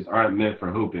abilities aren't meant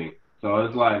for hooping. So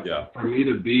it's like for me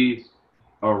to be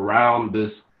around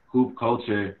this hoop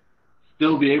culture,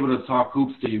 still be able to talk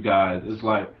hoops to you guys. It's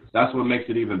like that's what makes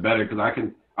it even better because I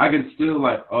can still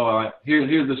like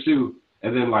here's the shoe,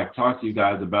 and then like talk to you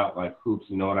guys about like hoops.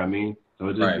 You know what I mean? So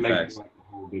it just makes like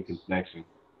a whole big connection.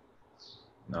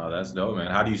 No, that's dope,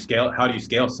 man. How do you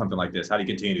scale something like this? How do you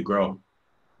continue to grow?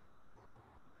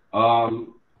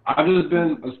 I've just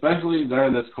been, especially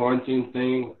during this quarantine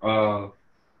thing,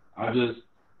 I've just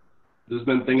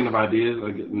been thinking of ideas.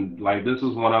 Like this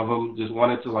was one of them. Just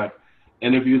wanted to like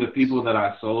interview the people that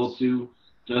I sold to,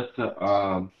 just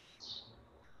to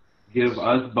give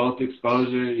us both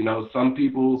exposure. You know, some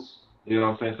people, you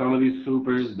know what I'm saying, some of these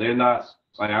hoopers, they're not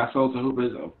like I sold to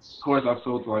hoopers. Of course, I've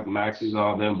sold to like Maxis and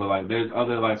all them, but like there's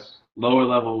other like lower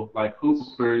level like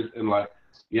hoopers and like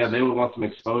yeah, they would want some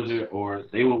exposure or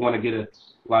they would want to get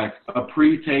a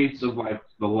pre-taste of like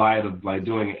the light of like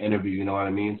doing an interview. You know what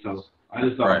I mean? So I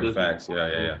just thought Right. this Facts. Yeah.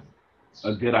 Yeah. was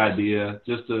Yeah. a good idea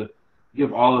just to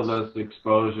give all of us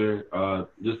exposure,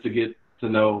 just to get to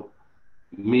know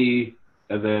me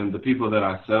and then the people that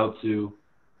I sell to.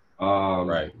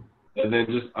 Right. And then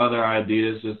just other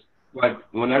ideas, just like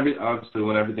obviously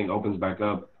when everything opens back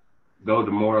up, go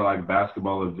to more like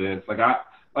basketball events. Like that's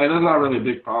not really a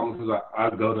big problem because I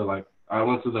go to like I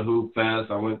went to the Hoop Fest.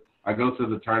 I go to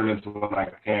the tournaments when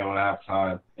I can when I have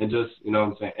time, and just you know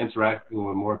what I'm saying interacting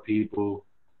with more people,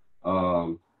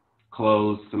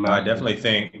 close to I match. definitely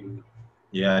think.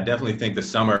 Yeah, I definitely think the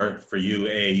summer for you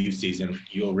AAU season,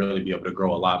 you'll really be able to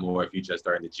grow a lot more if you just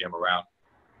are in the gym around.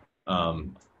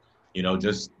 You know,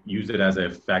 just use it as a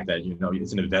fact that, you know,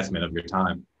 it's an investment of your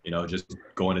time, you know, just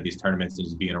going to these tournaments and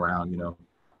just being around, you know.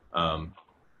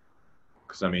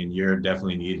 Because, I mean, you're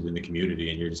definitely needed in the community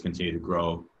and you're just continue to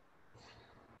grow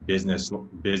business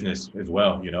as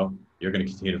well, you know. You're going to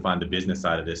continue to find the business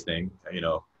side of this thing, you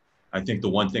know. I think the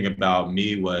one thing about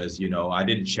me was, you know, I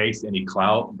didn't chase any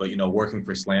clout, but, you know, working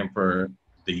for Slam for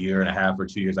the year and a half or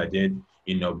 2 years I did,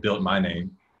 you know, built my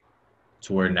name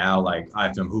to where now, like,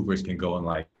 IFM Hoopers can go and,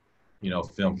 like, you know,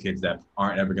 film kids that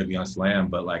aren't ever going to be on Slam,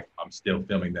 but, like, I'm still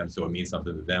filming them, so it means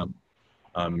something to them.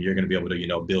 You're going to be able to, you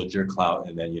know, build your clout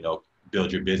and then, you know,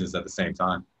 build your business at the same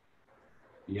time.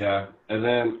 Yeah, and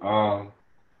then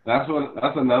that's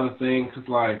another thing, cause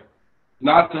like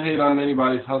not to hate on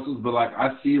anybody's hustles, but like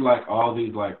I see like all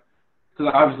these like, cause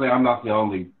obviously I'm not the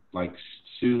only like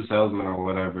shoe salesman or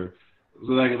whatever.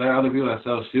 So like there are other people that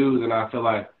sell shoes, and I feel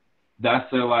like that's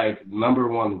their like number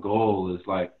one goal is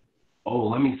like, oh,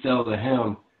 let me sell to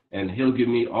him and he'll give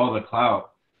me all the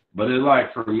clout. But it's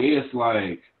like for me, it's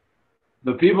like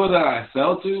the people that I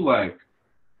sell to, like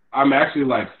I'm actually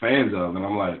like fans of, and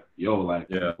I'm like, yo, like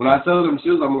Yeah. when I sell them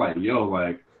shoes, I'm like, yo,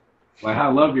 like I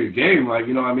love your game, like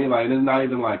you know what I mean, like it's not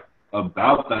even like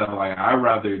about that. Like I'd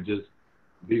rather just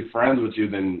be friends with you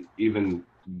than even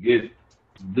get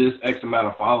this X amount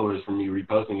of followers from you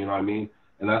reposting. You know what I mean?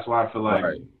 And that's why I feel like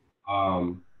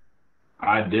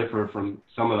I differ from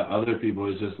some of the other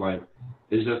people. It's just like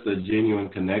it's just a genuine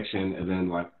connection, and then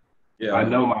like I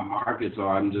know my market, so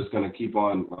I'm just gonna keep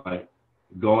on like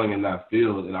going in that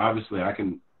field. And obviously I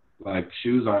can like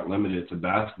shoes aren't limited to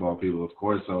basketball people, of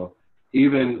course. So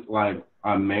even like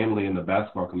I'm mainly in the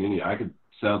basketball community, I could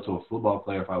sell to a football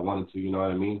player if I wanted to, you know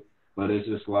what I mean? But it's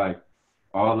just like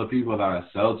all the people that I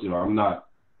sell to, I'm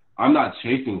not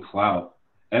chasing clout.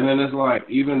 And then it's like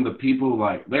even the people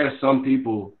like there are some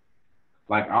people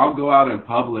like I'll go out in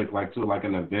public like to like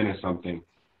an event or something,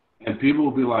 and people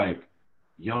will be like,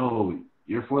 yo,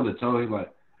 you're for the toe,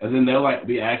 like, and then they'll like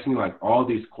be asking me like all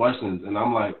these questions, and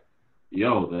I'm like,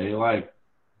 yo, they like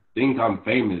think I'm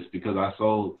famous because I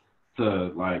sold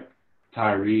to like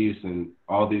Tyrese and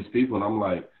all these people, and I'm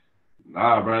like,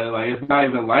 nah, bro, like it's not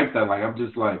even like that. Like I'm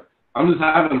just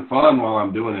having fun while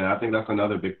I'm doing it. I think that's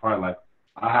another big part. Like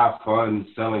I have fun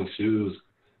selling shoes.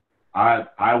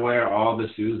 I wear all the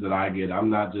shoes that I get. I'm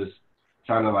not just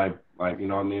trying to like you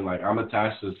know what I mean. Like I'm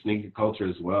attached to sneaker culture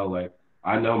as well. Like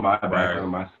I know my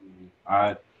background, my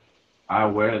shoes. I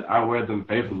wear them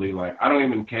faithfully. Like I don't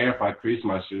even care if I crease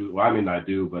my shoes. Well, I mean I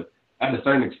do, but at a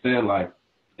certain extent, like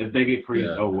if they get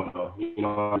creased, oh well. You know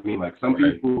what I mean? Like some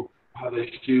people have their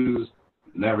shoes,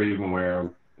 never even wear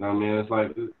them. You know what I mean? It's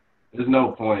like there's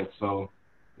no point. So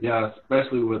yeah,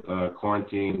 especially with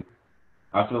quarantine,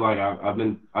 I feel like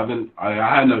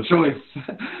I had no choice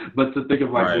but to think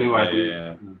of like new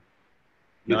ideas.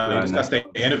 No, you just gotta stay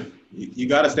innovative. You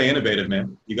gotta stay innovative,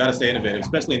 man. You gotta stay innovative,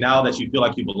 especially now that you feel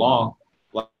like you belong.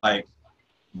 Like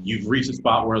you've reached a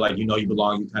spot where like you know you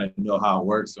belong. You kind of know how it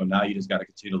works. So now you just gotta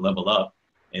continue to level up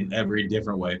in every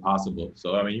different way possible.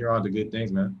 So I mean, you're on to good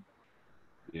things, man.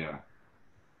 Yeah.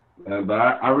 But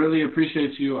I really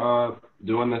appreciate you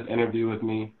doing this interview with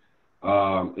me.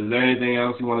 Is there anything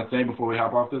else you want to say before we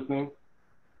hop off this thing?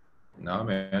 No,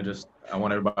 man. Just I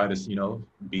want everybody to, you know,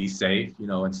 be safe, you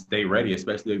know, and stay ready,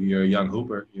 especially if you're a young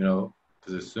hooper, you know,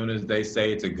 because as soon as they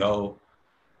say it's a go,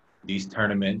 these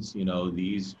tournaments, you know,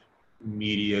 these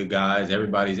media guys,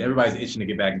 everybody's itching to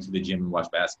get back into the gym and watch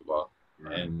basketball,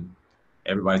 and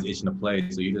everybody's itching to play.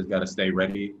 So you just got to stay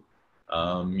ready,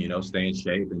 you know, stay in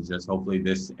shape, and just hopefully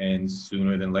this ends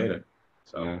sooner than later.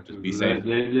 So just be safe.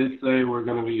 They did say we're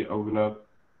gonna be open up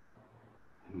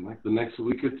in like the next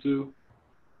week or two.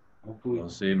 Hopefully. We'll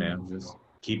see, man. Just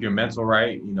keep your mental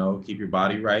right, you know, keep your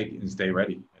body right, and stay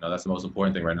ready. You know, that's the most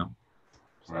important thing right now.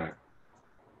 Right.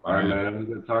 All right, man. It was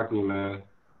good talking to you, man.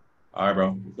 All right,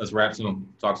 bro. Let's wrap soon.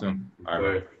 Talk soon. All right,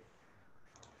 bro.